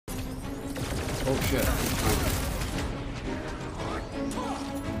Oh shit.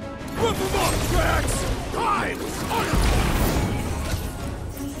 Rip them up, Drax! Time!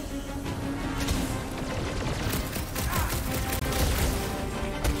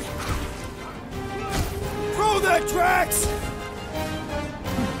 Throw that, Drax!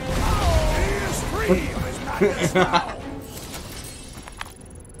 He is free of his madness now!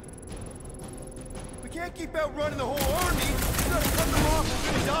 We can't keep outrunning the whole army. We gotta cut them off.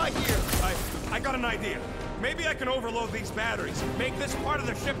 We're gonna die here. I got an idea. Maybe I can overload these batteries. Make this part of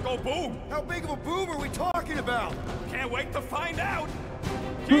the ship go boom. How big of a boom are we talking about? Can't wait to find out.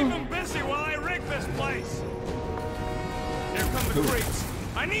 Keep them busy while I rig this place. Here come the creeps.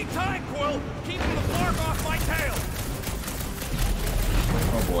 I need time, Quill. Keeping the flark off my tail.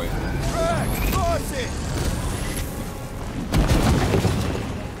 Oh boy. Drax, toss it!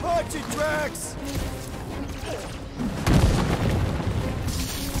 Punch it, Drax!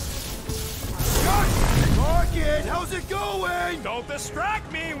 Target, how's it going? Don't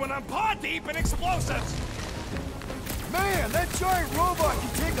distract me when I'm paw deep in explosives. Man, that giant robot can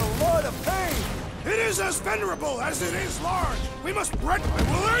take a lot of pain. It is as venerable as it is large. We must break. I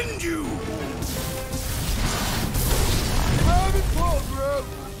will end you. Have it pulled, bro.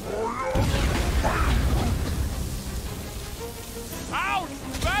 Ouch!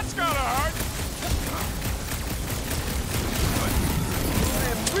 That's gotta hurt. I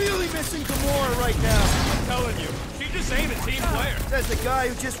am really missing Gamora right now. I'm telling you, she just ain't a team player. Says the guy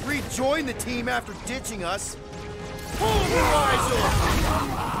who just rejoined the team after ditching us. Polarizer!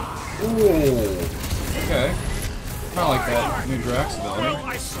 Ooh. Okay. Kinda like that new Drax ability. Well,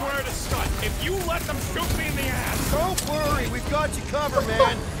 I swear to Scott, if you let them shoot me in the ass... Don't worry, we've got you covered,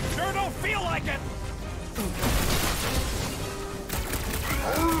 man. Sure don't feel like it.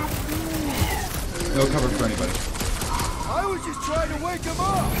 No cover for anybody. I was just trying to wake him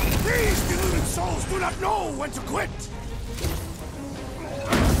up. These deluded souls do not know when to quit.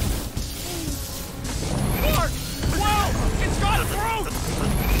 Mark! Whoa! It's got throat!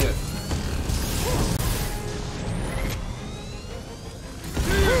 Shit.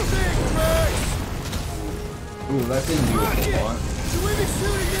 Do your thing, Drax! Ooh, that didn't do a whole lot. Should we be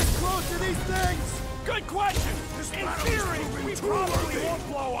shooting this close to these things? Good question! In theory, we probably won't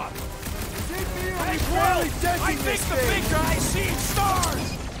blow up. Keep me on Hey, the Quill! barely I denting think this the thing. big guy's seeing stars!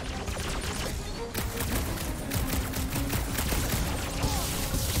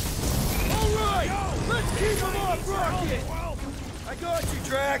 All right, let's keep him off Rocket. Well, I got you,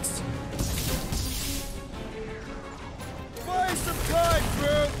 Drax. Buy some time,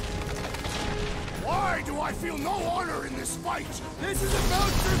 bro. Why do I feel no honor in this fight? This is about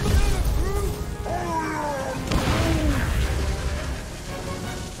survival, crew.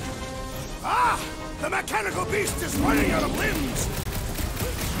 Ah! The mechanical beast is running out of limbs!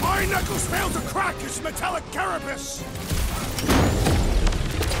 My knuckles fail to crack its metallic carapace!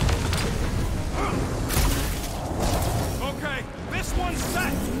 okay, this one's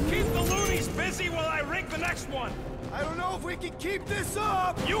set. Keep the loonies busy while I rig the next one. I don't know if we can keep this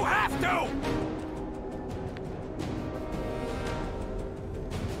up. You have to!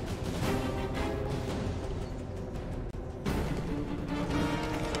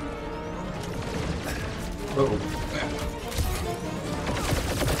 Uh-oh.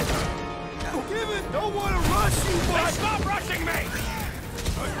 Give it. Don't want to rush you, Hey, but stop rushing me!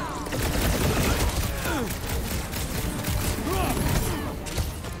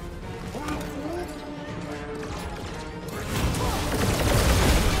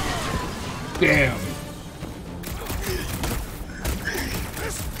 Damn.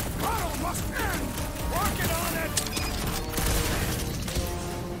 This battle must end! Working on it!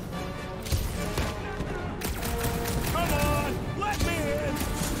 Come on, let me in!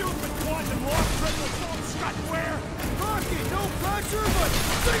 Stupid quantum lock triple don't Scott where? Rocket, no pressure, but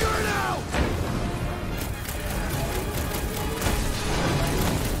figure it out.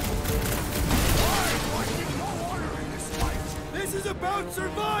 Why do I feel no honor in this fight? This is about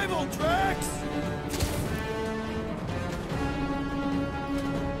survival, Drax.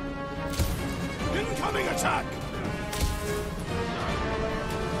 Incoming attack!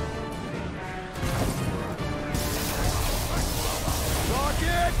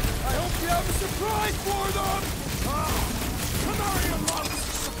 Rocket, I hope you have a surprise for them. Canaria loves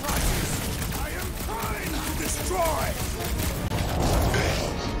surprises! I am trying to destroy!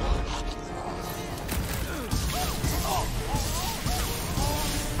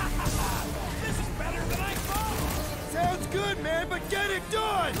 This is better than I thought! Sounds good, man, but get it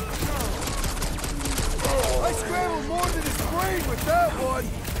done. I scrambled more than his brain with that one.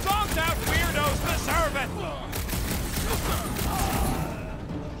 Thumbs out weirdos deserve it!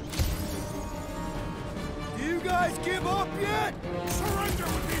 guys give up yet? Surrender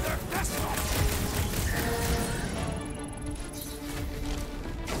would be their best option.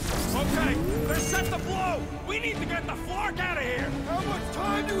 Okay, they're set to blow! We need to get the Flark out of here! How much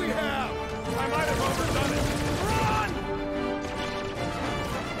time do we have? I might have overdone it. Run!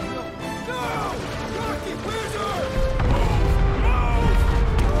 No! Rocky, wizard! Move!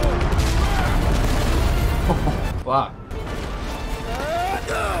 Fuck.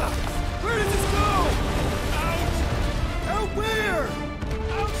 Where does this go? Out! Out where?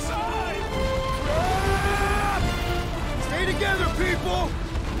 Outside! Ah! Stay together, people!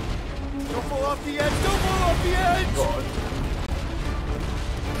 Don't fall off the edge! Don't fall off the edge! God.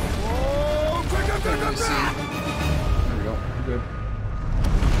 Oh, quick! There we go. I'm good.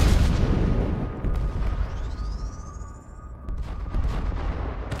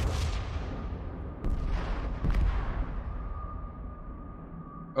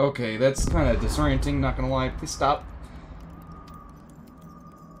 Okay, that's kind of disorienting, not gonna lie. Please stop.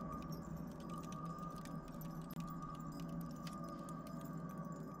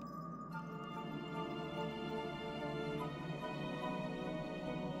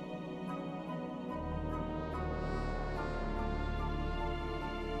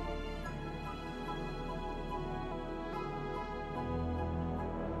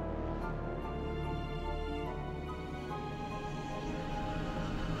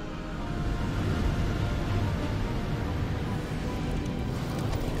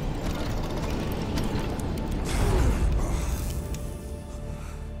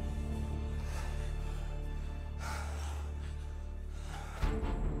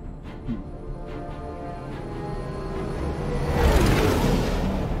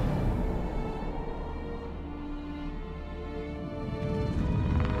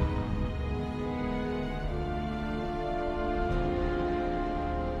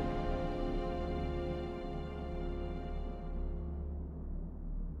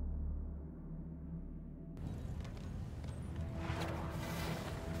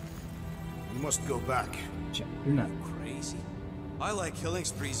 We must go back. You're not. Crazy. I like killing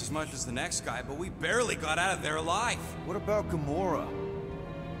sprees as much as the next guy, but we barely got out of there alive. What about Gamora?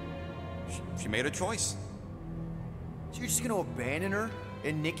 She made a choice. So you're just gonna abandon her?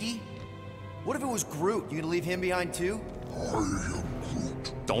 And Nikki? What if it was Groot? You gonna leave him behind too?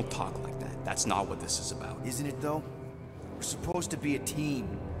 Don't talk like that. That's not what this is about. Isn't it though? We're supposed to be a team.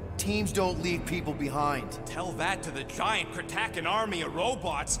 Teams don't leave people behind. Tell that to the giant Kratakan army of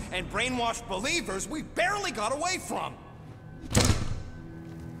robots and brainwashed believers we barely got away from.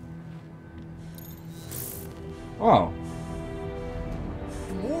 Oh,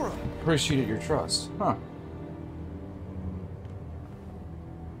 Gamora! appreciate your trust. Huh.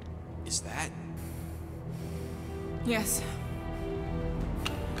 Is that? Yes,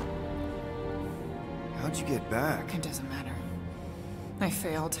 How'd you get back? it doesn't matter. I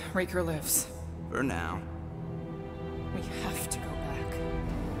failed. Raker lives. For now. We have to go back.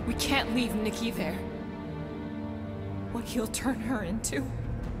 We can't leave Nikki there. What he'll turn her into.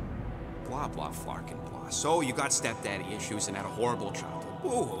 Blah, blah, flark and blah. So you got stepdaddy issues and had a horrible childhood.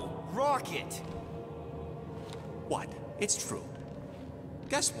 Woo-hoo. Rocket! What? It's true.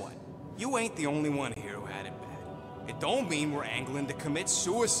 Guess what? You ain't the only one here who had it bad. It don't mean we're angling to commit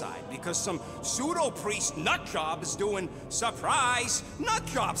suicide because some pseudo-priest nutjob is doing surprise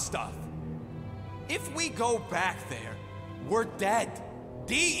nutjob stuff. If we go back there, we're dead.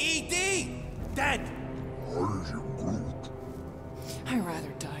 D-E-D! Dead! I'd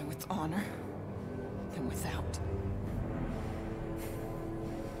rather die with honor than without.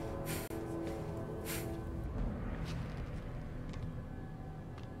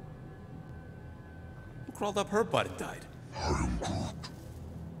 Who crawled up her butt and died?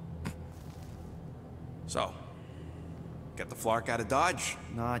 So, get the flark out of Dodge?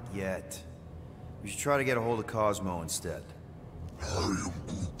 Not yet. We should try to get a hold of Cosmo instead.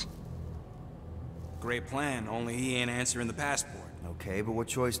 Great plan, only he ain't answering the passport. Okay, but what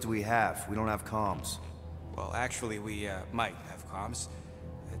choice do we have? We don't have comms. Well, actually, we might have comms.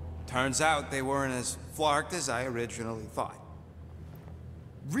 It turns out they weren't as flarked as I originally thought.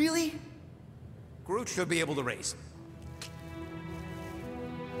 Really? Groot should be able to raise him.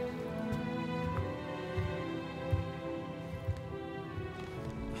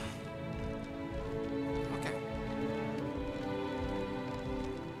 Okay.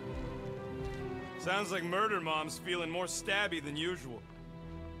 Sounds like Murder Mom's feeling more stabby than usual.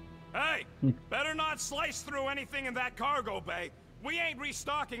 Hey, better not slice through anything in that cargo bay. We ain't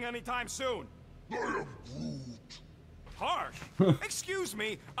restocking anytime soon. Harsh. Excuse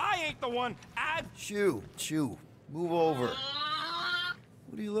me, I ain't the one. Chew. Move over.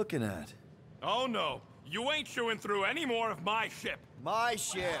 What are you looking at? Oh no, You ain't chewing through any more of my ship. My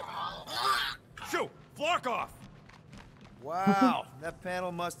ship. Shoo! Flark off! Wow, that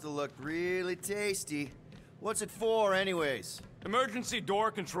panel must have looked really tasty. What's it for, anyways? Emergency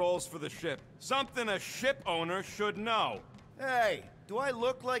door controls for the ship. Something a ship owner should know. Hey, do I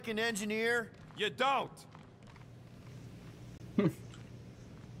look like an engineer? You don't.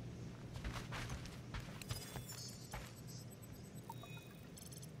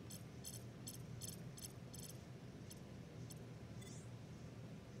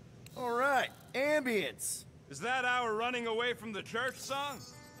 All right, ambience. Is that our running away from the church song?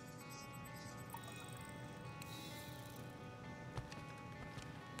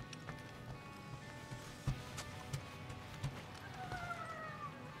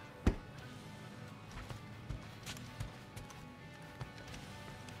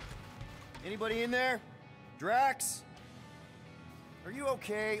 Anybody in there? Drax? Are you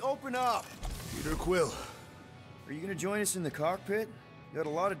okay? Open up! Peter Quill. Are you gonna join us in the cockpit? You got a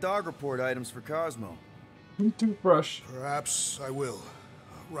lot of dog report items for Cosmo. Toothbrush. Perhaps I will.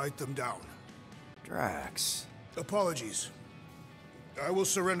 Write them down. Drax. Apologies. I will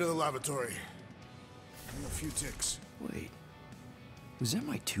surrender the lavatory. In a few ticks. Wait. Was that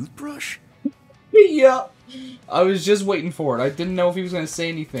my toothbrush? Yeah. I was just waiting for it. I didn't know if he was going to say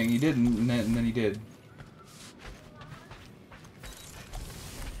anything. He didn't, and then he did.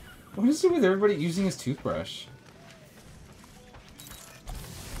 What is it with everybody using his toothbrush?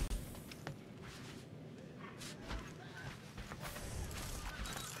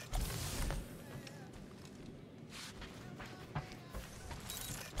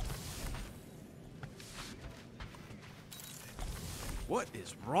 What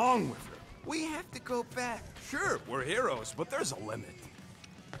is wrong with her? We have to go back. Sure, we're heroes, but there's a limit.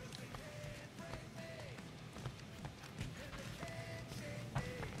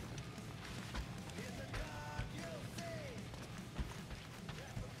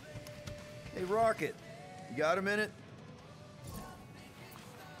 Hey, Rocket. You got a minute?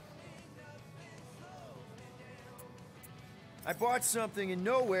 I bought something in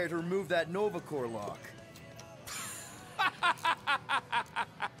Nowhere to remove that Nova Core lock.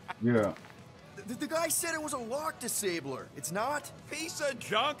 Yeah. The guy said it was a lock disabler. It's not? Piece of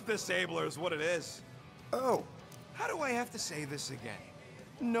junk disabler is what it is. Oh. How do I have to say this again?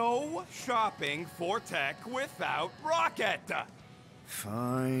 No shopping for tech without Rocket.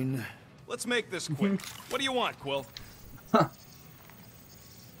 Fine. Let's make this quick. What do you want, Quill?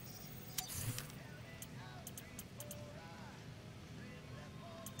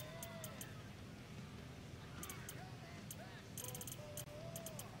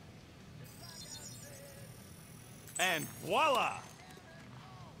 And voila!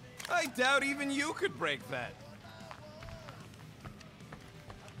 I doubt even you could break that.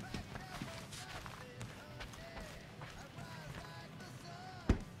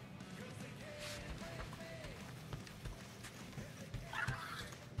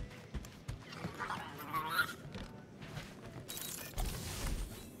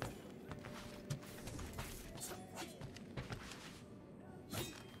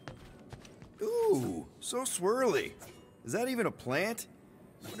 Ooh, so swirly. Is that even a plant?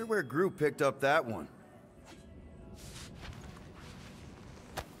 I wonder where Groot picked up that one.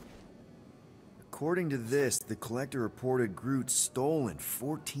 According to this, the collector reported Groot stolen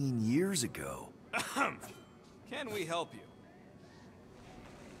 14 years ago. Can we help you?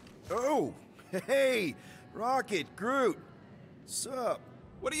 Oh, hey, Rocket, Groot. Sup?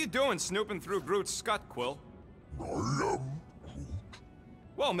 What are you doing snooping through Groot's scut, Quill?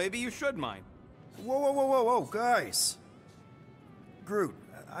 Well, maybe you should mind. Whoa, whoa, whoa, whoa, whoa, guys. Groot,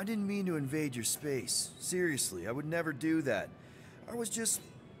 I didn't mean to invade your space. Seriously, I would never do that. I was just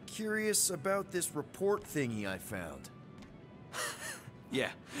curious about this report thingy I found. Yeah,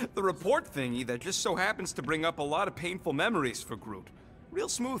 the report thingy that just so happens to bring up a lot of painful memories for Groot. Real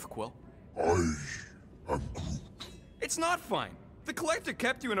smooth, Quill. I am Groot. It's not fine. The collector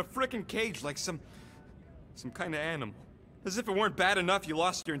kept you in a frickin' cage like some kind of animal. As if it weren't bad enough you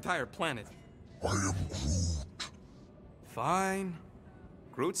lost your entire planet. I am Groot. Fine.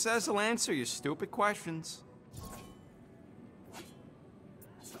 Groot says he'll answer your stupid questions.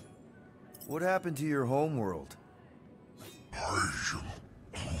 What happened to your homeworld? I am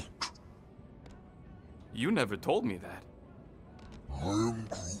Groot. You never told me that. I am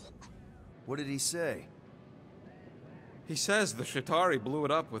Groot. What did he say? He says the Shatari blew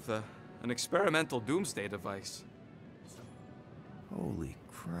it up with an experimental doomsday device. Holy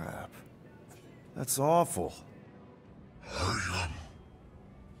crap. That's awful. I am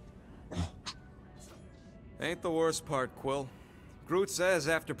Ain't the worst part, Quill. Groot says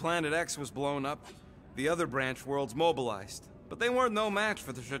after Planet X was blown up, The other branch worlds mobilized, but they weren't no match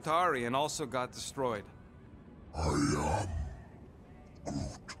for the Shatari and also got destroyed. I As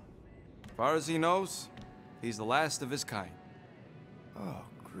far as he knows, he's the last of his kind. Oh,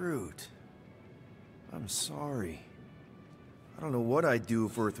 Groot. I'm sorry. I don't know what I'd do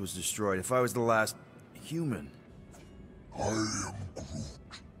if Earth was destroyed, if I was the last human. am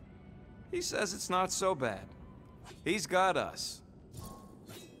He says it's not so bad. He's got us.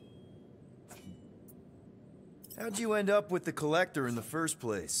 How'd you end up with the Collector in the first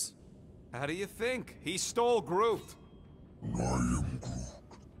place? How do you think? He stole Groot. I am Groot.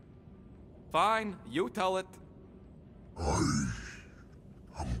 Fine, you tell it. I am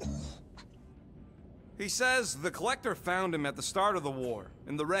Groot. He says the Collector found him at the start of the war,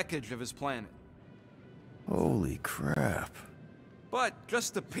 in the wreckage of his planet. Holy crap. But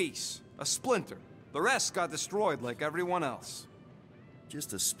just a piece, a splinter. The rest got destroyed like everyone else.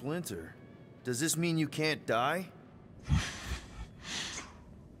 Just a splinter? Does this mean you can't die?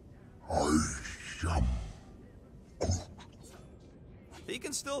 I am He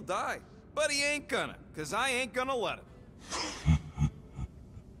can still die, but he ain't gonna, 'cause I ain't gonna let him.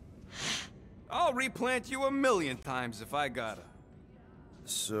 I'll replant you 1,000,000 times if I gotta.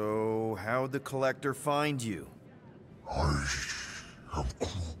 So, how'd the Collector find you? I am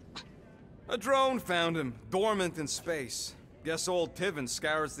Groot. A drone found him, dormant in space. Guess old Tiven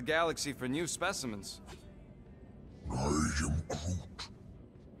scours the galaxy for new specimens. I am Groot.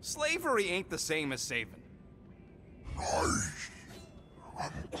 Slavery ain't the same as saving. I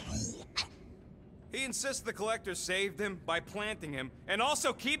am Groot. He insists the Collector saved him by planting him, and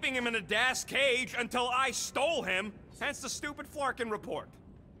also keeping him in a das cage until I stole him, hence the stupid Flarkin report.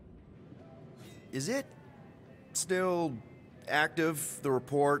 Is it still active, the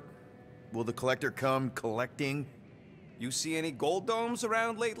report? Will the Collector come collecting? You see any gold domes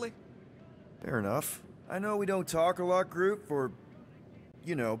around lately? Fair enough. I know we don't talk a lot, Groot, for,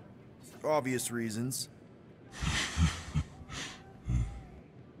 you know, obvious reasons.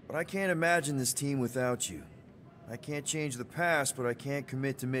 But I can't imagine this team without you. I can't change the past, but I can't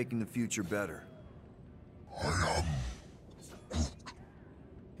commit to making the future better.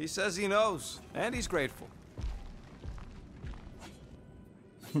 He says he knows, and he's grateful.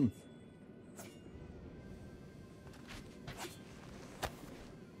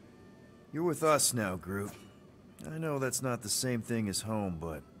 You're with us now, Groot. I know that's not the same thing as home,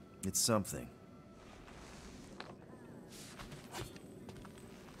 but it's something.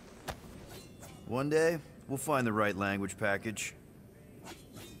 One day, we'll find the right language package.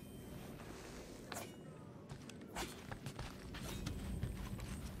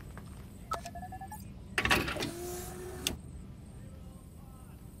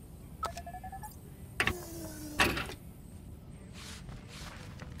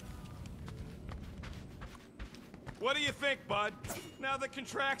 What do you think, bud? Now that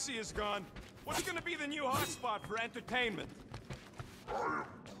Contraxi is gone, what's gonna be the new hotspot for entertainment? I am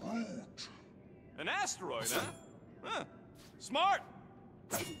Groot. An asteroid, huh? Huh. Smart!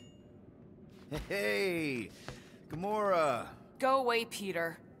 Hey, Gamora. Go away,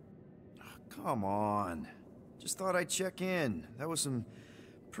 Peter. Come on. Just thought I'd check in. That was some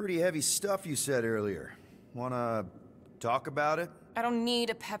pretty heavy stuff you said earlier. Wanna talk about it? I don't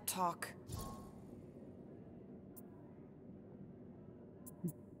need a pep talk.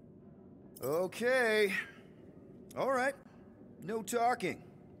 Okay. All right. No talking.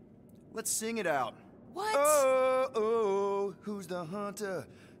 Let's sing it out. What? Oh, oh, who's the hunter?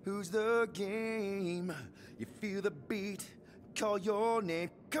 Who's the game? You feel the beat, call your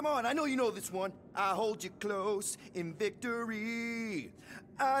name. Come on, I know you know this one. I hold you close in victory.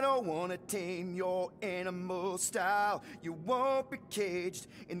 I don't wanna tame your animal style. You won't be caged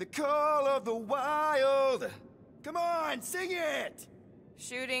in the call of the wild. Come on, sing it!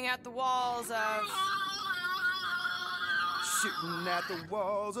 Shooting at the walls of... Shooting at the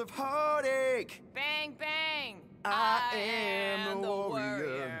walls of heartache. Bang, bang! I am the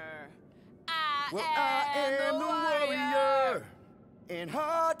warrior. I am the warrior. And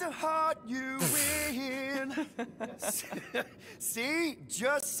heart to heart you win. See?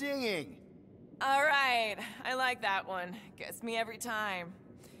 Just singing. All right, I like that one. Gets me every time.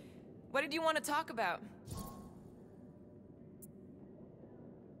 What did you want to talk about?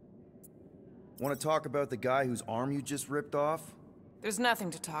 Want to talk about the guy whose arm you just ripped off? There's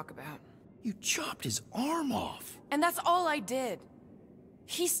nothing to talk about. You chopped his arm off. And that's all I did.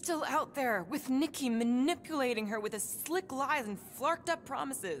 He's still out there with Nikki manipulating her with his slick lies and flarked up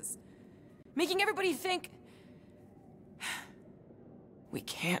promises. Making everybody think... we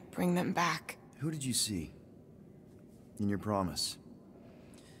can't bring them back. Who did you see? In your promise?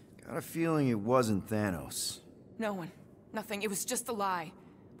 Got a feeling it wasn't Thanos. No one. Nothing. It was just a lie.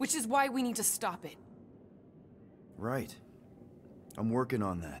 Which is why we need to stop it. Right. I'm working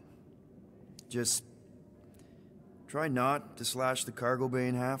on that. Just try not to slash the cargo bay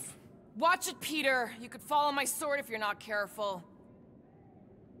in half. Watch it, Peter! You could fall on my sword if you're not careful.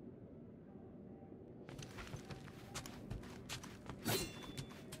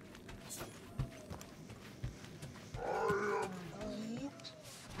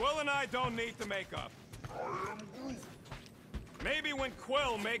 Quill and I don't need to make up. Maybe when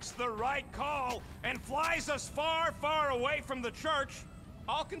Quill makes the right call and flies us far, far away from the church,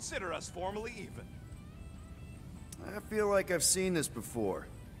 I'll consider us formally even. I feel like I've seen this before.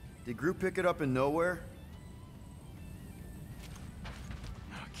 Did Groot pick it up in nowhere?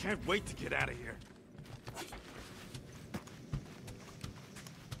 I can't wait to get out of here.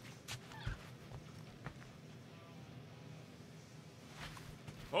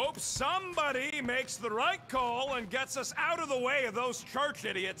 Hope somebody makes the right call and gets us out of the way of those church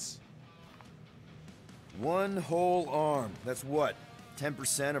idiots. One whole arm. That's what?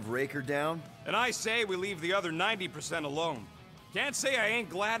 10% of Raker down? And I say we leave the other 90% alone. Can't say I ain't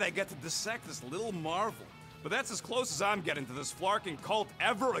glad I get to dissect this little marvel. But that's as close as I'm getting to this flarking cult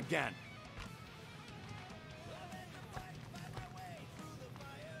ever again.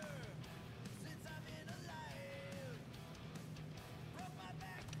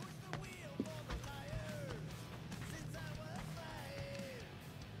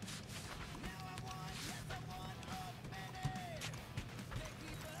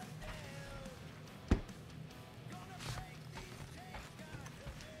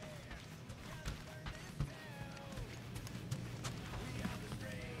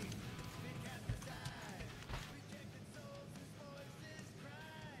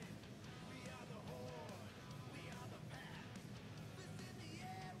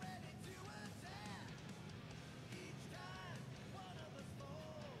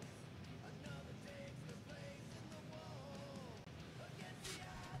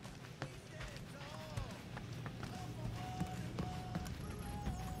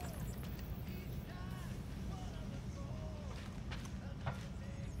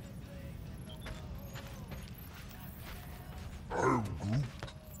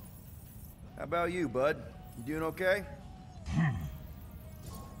 How about you, bud? You doing okay?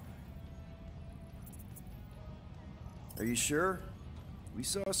 Are you sure? We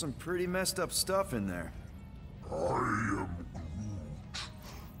saw some pretty messed up stuff in there. I am Groot.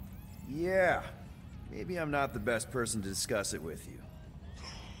 Yeah. Maybe I'm not the best person to discuss it with you.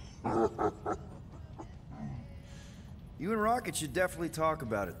 You and Rocket should definitely talk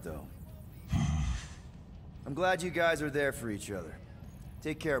about it, though. I'm glad you guys are there for each other.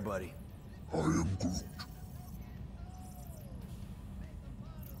 Take care, buddy. I am Groot.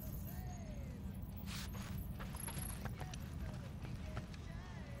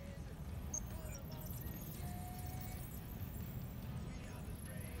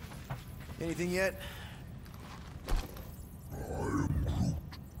 Anything yet?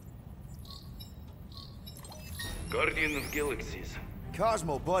 Guardian of Galaxies.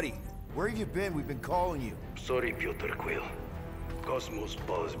 Cosmo, buddy. Where have you been? We've been calling you. Sorry, Piotr Quill. Cosmos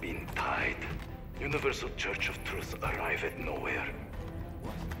ball's been tied. Universal Church of Truth arrive at nowhere.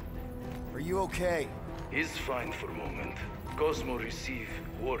 Are you okay? He's fine for a moment. Cosmo receive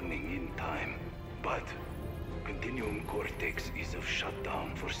warning in time. But Continuum Cortex is of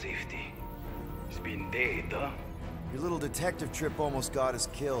shutdown for safety. It's been dead, huh? Your little detective trip almost got us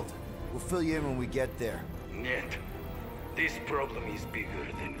killed. We'll fill you in when we get there. Yet, this problem is bigger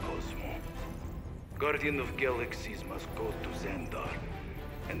than Cosmo. Guardian of Galaxies must go to Xandar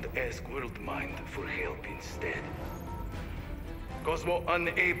and ask Worldmind for help instead. Cosmo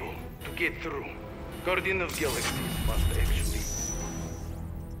unable to get through. Guardian of Galaxies must actually...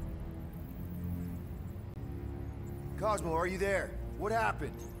 Cosmo, are you there? What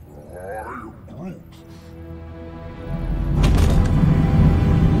happened? I am Groot.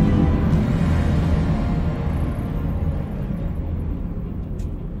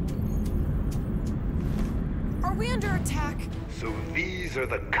 Are we under attack? So these are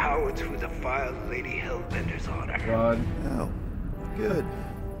the cowards who defiled Lady Hellbender's honor. God. Oh, good.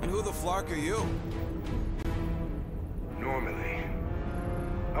 And who the flark are you? Normally,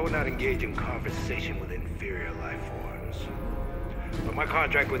 I would not engage in conversation with inferior life forms. But my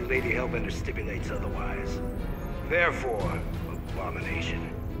contract with Lady Hellbender stipulates otherwise. Therefore,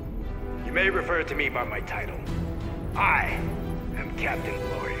 Abomination. You may refer to me by my title. I am Captain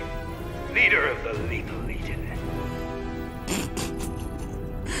Glory, leader of the Lethal Legion.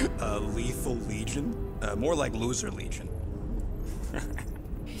 Lethal Legion? More like Loser Legion.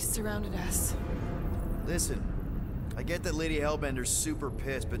 He's surrounded us. Listen, I get that Lady Hellbender's super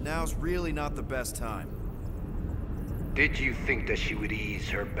pissed, but now's really not the best time. Did you think that she would ease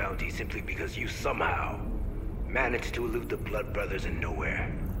her bounty simply because you somehow managed to elude the Blood Brothers in nowhere?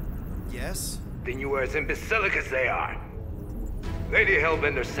 Yes? Then you are as imbecilic as they are. Lady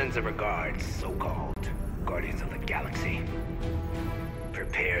Hellbender sends her regards, so-called Guardians of the Galaxy.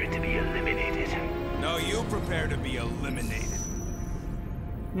 Prepare to be eliminated. No, you prepare to be eliminated.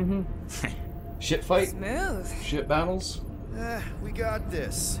 Ship fight? Smooth. Ship battles? We got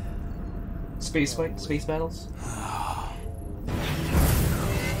this. Space fight? Space battles?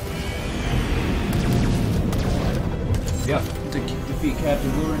 Yep, to defeat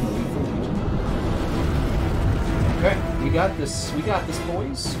Captain Lure in the Lethal Legion. Okay, we got this. We got this,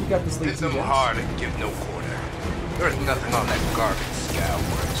 boys. We got this, Hit ladies them and gents. hard and give no quarter. There's nothing on that garbage scow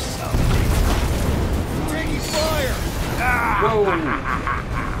worth salvaging. Taking fire! Whoa!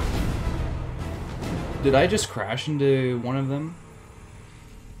 Did I just crash into one of them?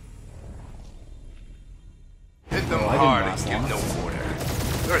 Hit them Oh, I didn't hard and last give long. no quarter.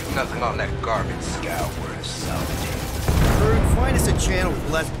 There's nothing on that garbage scow worth salvaging. Bird, find us a channel with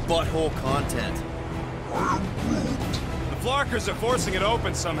less butthole content. The Flarkers are forcing it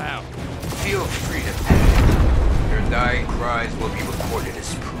open somehow. Feel free to panic. Your dying cries will be recorded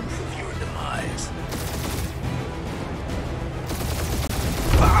as proof of your demise.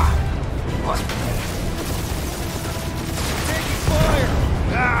 Ah! Lost pathetic. Taking fire!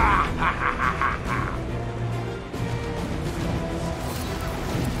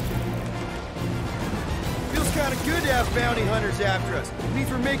 Feels kind of good to have bounty hunters after us. Means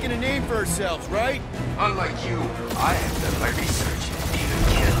we're making a name for ourselves, right? Unlike you, I have done my research and even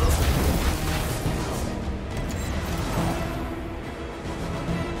killed.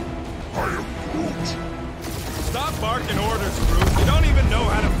 Stop barking orders, Groot. You don't even know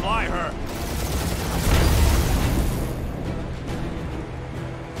how to fly her.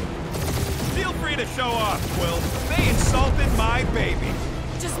 Feel free to show off, Quill. They insulted my baby.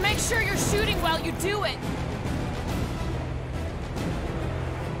 Just make sure you're shooting while you do it.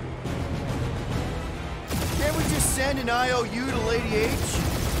 Can't we just send an IOU to Lady H?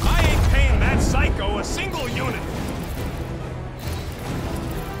 I ain't paying that psycho a single unit.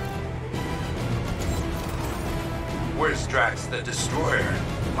 Where's Drax the Destroyer?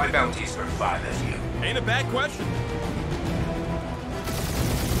 My bounty's for 5 of you. Ain't a bad question.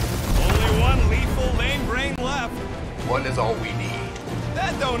 Only one lethal lame brain left. One is all we need.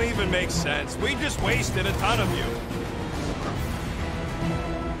 That don't even make sense. We just wasted a ton of you.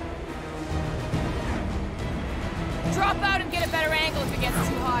 Drop out and get a better angle if it gets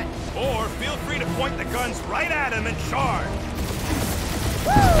too hot. Or feel free to point the guns right at him and charge.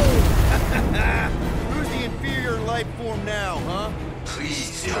 Who's the inferior life form now, huh?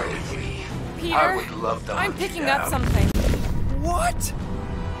 Please try to flee. Peter, I would love to I'm hunt you picking up down. something. What?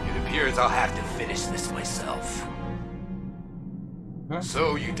 It appears I'll have to finish this myself. Huh?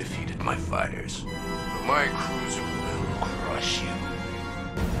 So you defeated my fighters, but my cruiser will crush you.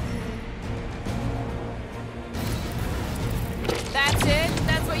 That's it?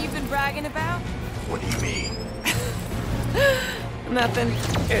 That's what you've been bragging about? What do you mean? Nothing.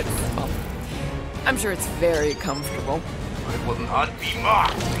 It's... well, I'm sure it's very comfortable. I will not be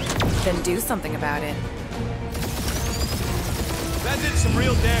mocked. Then do something about it. That did some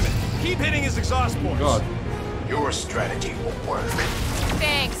real damage. Keep hitting his exhaust ports. God. Your strategy will work.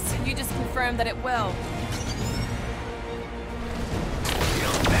 Thanks. You just confirmed that it will.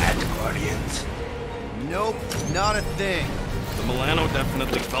 Feel bad, Guardians. Nope, not a thing. The Milano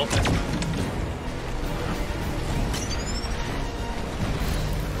definitely felt it.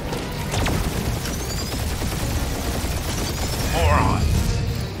 Moron.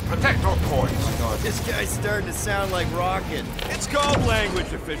 Protect our points. Oh my God. This guy's starting to sound like Rocket. It's called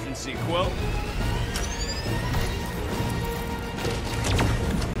language efficiency, Quill.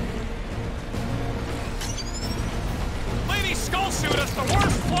 Lady Skullsuit has the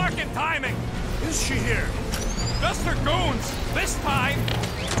worst flarkin' timing. Is she here? Just her goons, this time.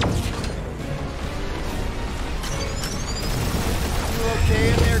 You okay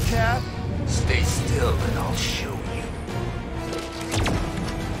in there, Cap? Stay still and I'll show you.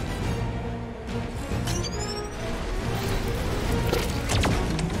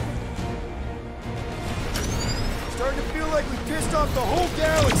 Starting to feel like we pissed off the whole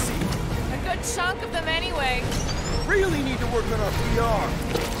galaxy. A good chunk of them anyway. Really need to work on our PR.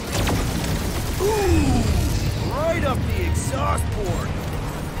 Ooh! Right up the exhaust port.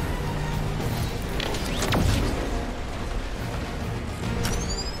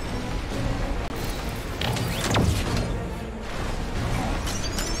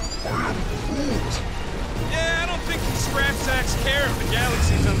 Yeah, I don't think these scrap sacks care if the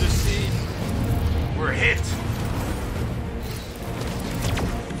galaxy's under siege. We're hit.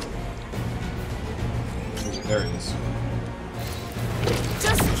 There it is.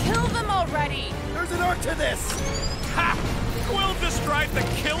 Just kill them already! There's an arc to this! Ha! Quill described the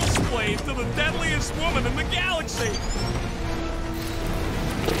kill splade to the deadliest woman in the galaxy!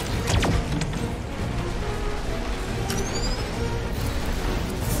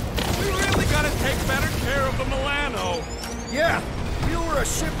 We really gotta take better care of the Milano. Yeah, we were a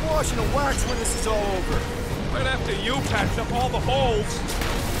ship wash and a wax when this is all over. Right after you patch up all the holes.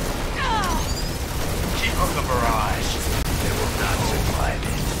 Keep up the barrage. They will not survive it.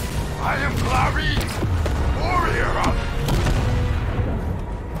 I am Clary, warrior of...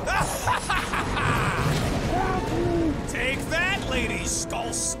 Take that, Lady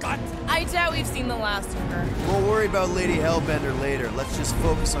Skull Scut! I doubt we've seen the last of her. We'll worry about Lady Hellbender later. Let's just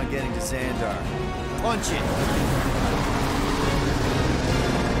focus on getting to Xandar. Punch it!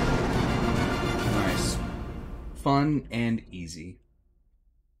 Nice. Fun and easy.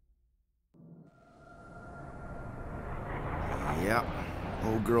 Yep.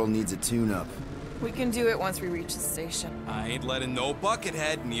 Old girl needs a tune-up. We can do it once we reach the station. I ain't letting no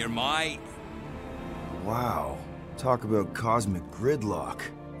buckethead near my... Wow. Talk about cosmic gridlock.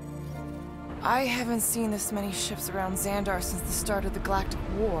 I haven't seen this many ships around Xandar since the start of the Galactic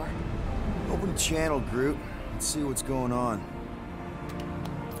War. Open channel, Groot. Let's see what's going on.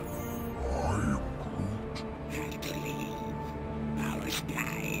 Our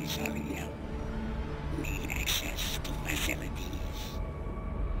skies are yellow. Need access to facilities.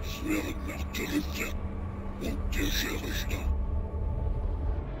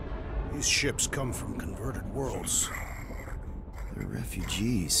 These ships come from converted worlds. They're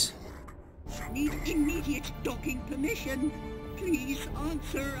refugees. Need immediate docking permission. Please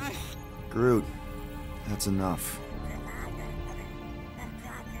answer us. Groot, that's enough.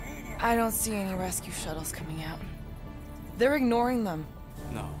 I don't see any rescue shuttles coming out. They're ignoring them.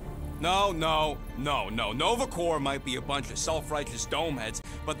 No. Nova Corps might be a bunch of self-righteous domeheads,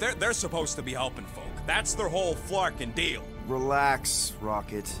 but they're supposed to be helping folk. That's their whole flarkin' deal. Relax,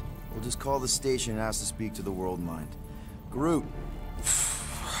 Rocket. We'll just call the station and ask to speak to the World Mind. Groot.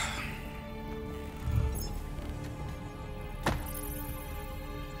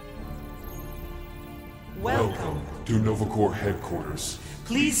 Welcome to Nova Corps headquarters.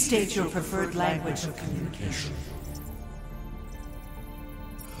 Please state your preferred language of communication.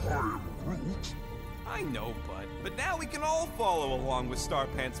 I know, Bud, but now we can all follow along with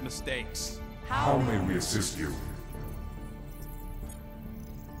Starpant's mistakes. How may we assist you?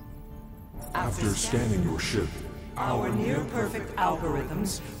 After scanning your ship, Our near-perfect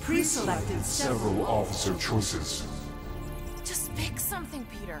algorithms pre-selected several officer choices. Just pick something,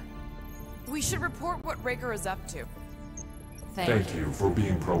 Peter. We should report what Raker is up to. Thank you for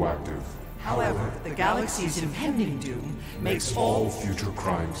being proactive. However, the galaxy's impending doom makes All future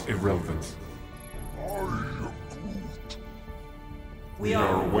crimes irrelevant. We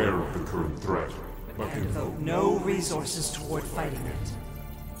are aware of the current threat, but and can devote no resources toward fighting it.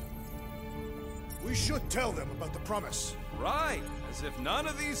 We should tell them about the promise. Right, as if none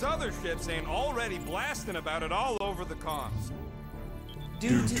of these other ships ain't already blasting about it all over the comms.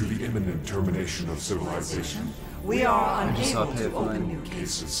 Due to the imminent termination of civilization, we are unable to open new cases.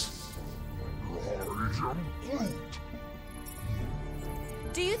 cases.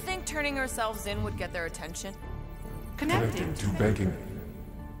 Do you think turning ourselves in would get their attention? Connecting To banking.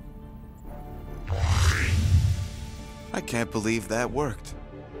 I can't believe that worked.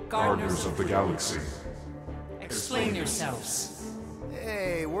 Gardeners of the Galaxy. Explain yourselves.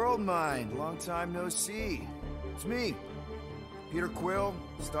 Hey, World Mind. Long time no see. It's me. Peter Quill,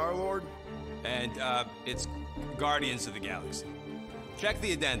 Star-Lord. And, it's Guardians of the Galaxy. Check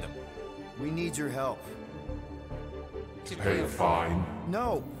the addendum. We need your help. Pay a fine.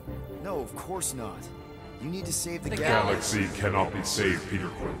 No. No, of course not. You need to save the Galaxy cannot be saved, Peter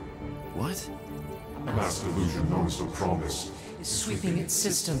Quill. What? A mass delusion known as the Promise. Is sweeping its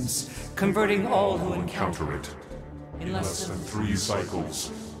systems, converting all who encounter Counter it. in Less than 3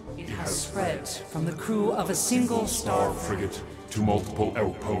 cycles. it has spread from the crew of a single Star star frigate to multiple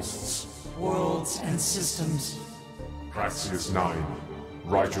outposts. worlds and systems. Praxius 9,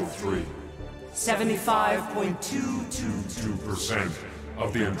 Rigel 3. 75.222% 2%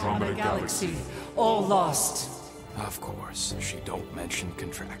 of the Andromeda Galaxy. galaxy, all lost. Of course, she don't mention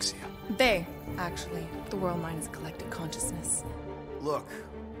Contraxia. They, actually. The World Mind is collective consciousness. Look,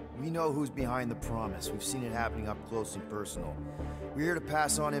 we know who's behind the promise. We've seen it happening up close and personal. We're here to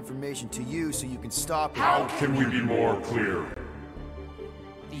pass on information to you so you can stop it. How can we be more clear?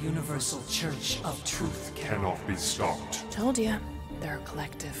 The Universal Church of Truth cannot be stopped. Told ya, they're a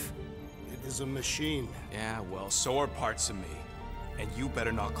collective. It is a machine. Yeah, well, so are parts of me. And you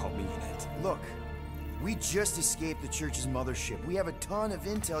better not call me in it. Look, we just escaped the church's mothership. We have a ton of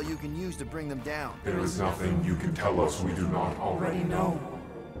intel you can use to bring them down. There is nothing you can tell us we do not already know.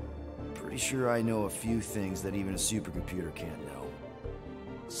 Pretty sure I know a few things that even a supercomputer can't know.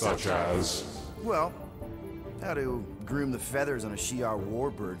 Such as... Well, how to groom the feathers on a Shi'ar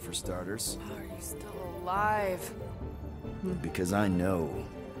warbird, for starters. How are you still alive? Because I know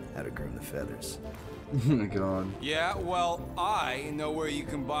how to groom the feathers. Oh my god. Yeah, well, I know where you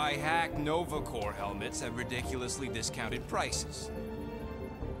can buy hack Nova Corps helmets at ridiculously discounted prices.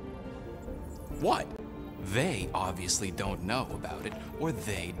 What? They obviously don't know about it, or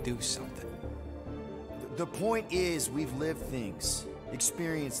they'd do something. The point is, we've lived things,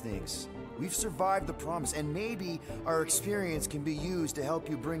 experienced things. We've survived the promise, and maybe our experience can be used to help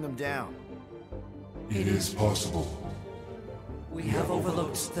you bring them down. It is possible. We have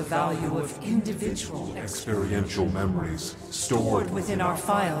overlooked the value of individual Experiential memories stored within our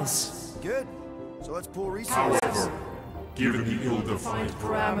files. Good. So let's pull resources. However, given the ill-defined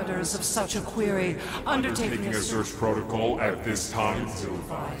Parameters of such a query, undertaking a search protocol at this time is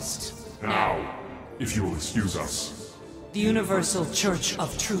ill-advised. Now, if you will excuse us, The Universal Church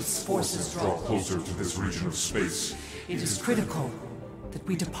of Truth's forces draw closer to this region of space. It is critical that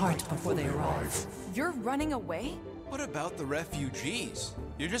we depart before they arrive. You're running away? What about the refugees?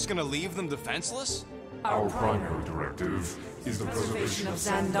 You're just gonna leave them defenseless? Our primary directive is the preservation Of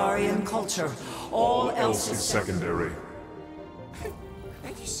Xandarian culture. All else is secondary.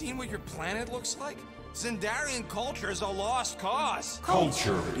 Ain't you seen what your planet looks like? Xandarian culture is a lost cause.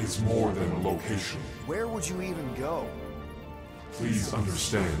 Culture is more than a location. Where would you even go? Please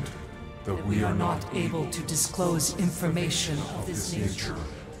understand that we are not able to disclose information of this nature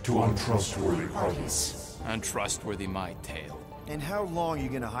to untrustworthy parties. Untrustworthy my tale. And how long are you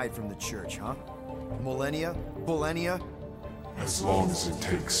gonna hide from the church, huh? Millennia? Millennia? As long as it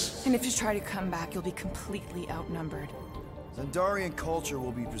takes. And if you try to come back, you'll be completely outnumbered. Xandarian culture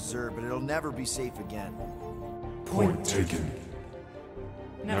will be preserved, but it'll never be safe again. Point taken.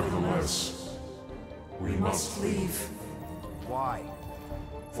 Nevertheless, we must leave. Why?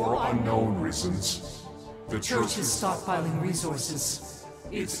 For unknown reasons. The Church is stockpiling resources.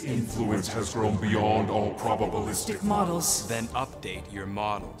 Its influence has grown beyond all probabilistic Models. Then update your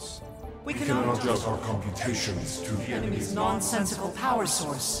models. We We cannot cannot adjust our computations to the enemy's nonsensical power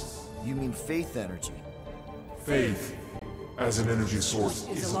source. You mean faith energy? faith as an energy source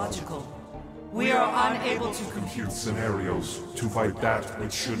Is illogical. We are unable to compute scenarios to fight that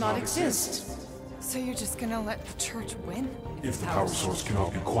which should not exist. So you're just gonna let the church win? If the power source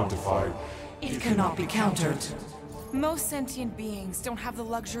cannot be quantified, It cannot be countered. Most sentient beings don't have the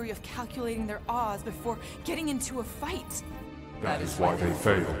luxury of calculating their odds before getting into a fight. that is why they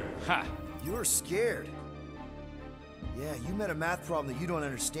fail. Ha! You're scared. Yeah, you met a math problem that you don't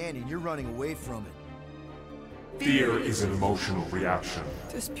understand and you're running away from it. Fear is an emotional reaction.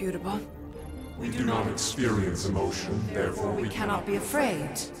 Disputable. We do not experience emotion, therefore We cannot be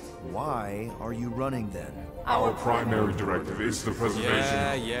afraid. Why are you running then? Our primary directive is the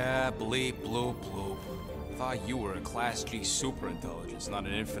preservation Yeah, bleep, bloop, bloop. Thought you were a Class G superintelligence, not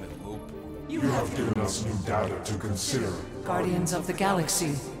an infinite loop. You have given us new data to consider. Guardians of the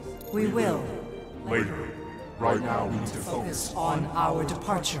Galaxy, we will Later. Right now, we need to focus. focus on our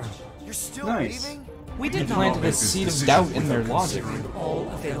departure. You're still Nice. leaving? We did not Planted a make this seed of decision doubt in their without logic. considering all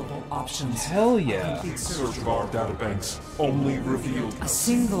available options. Hell yeah. Complete Search of our databanks only revealed A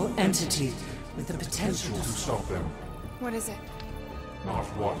single entity with the potential to to stop them. What is it? Not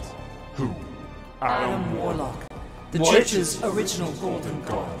what, who. Adam Warlock, the What? Church's original golden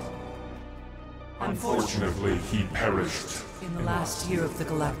god. Unfortunately, he perished. In the last year of the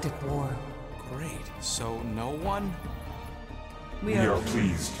Galactic War, Great. So no one? we We are are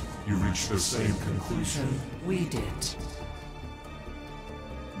pleased you reached the same conclusion. we did.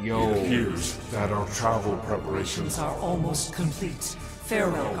 It Yo. appears that our travel These preparations are almost complete.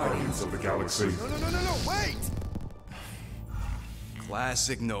 Farewell, Guardians. of the galaxy. No, wait!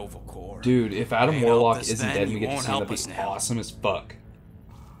 Classic Nova Corps. Dude, if Adam Ain't Warlock helped us isn't then, dead and you we get to won't see him, help that'd us be now. awesome as fuck.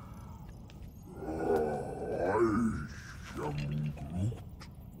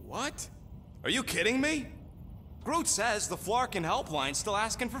 What? Are you kidding me? Groot says the Flarkin helpline's still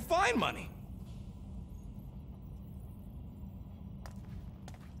asking for fine money.